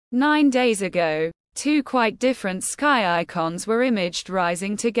9 days ago, two quite different sky icons were imaged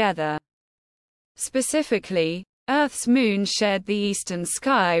rising together. Specifically, Earth's moon shared the eastern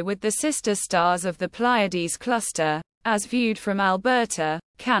sky with the sister stars of the Pleiades cluster, as viewed from Alberta,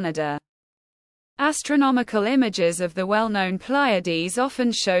 Canada. Astronomical images of the well-known Pleiades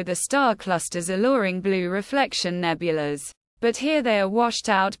often show the star cluster's alluring blue reflection nebulas, but here they are washed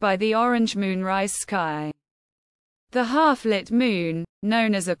out by the orange moonrise sky. The half-lit moon,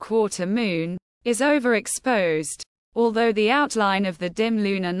 known as a quarter moon, is overexposed, although the outline of the dim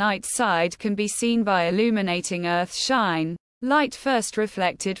lunar night side can be seen by illuminating earthshine, light first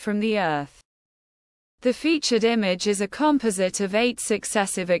reflected from the Earth. The featured image is a composite of 8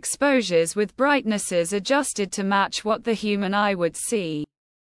 successive exposures with brightnesses adjusted to match what the human eye would see.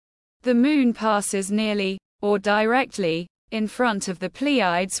 The moon passes nearly, or directly, in front of the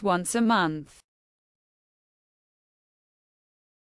Pleaides once a month.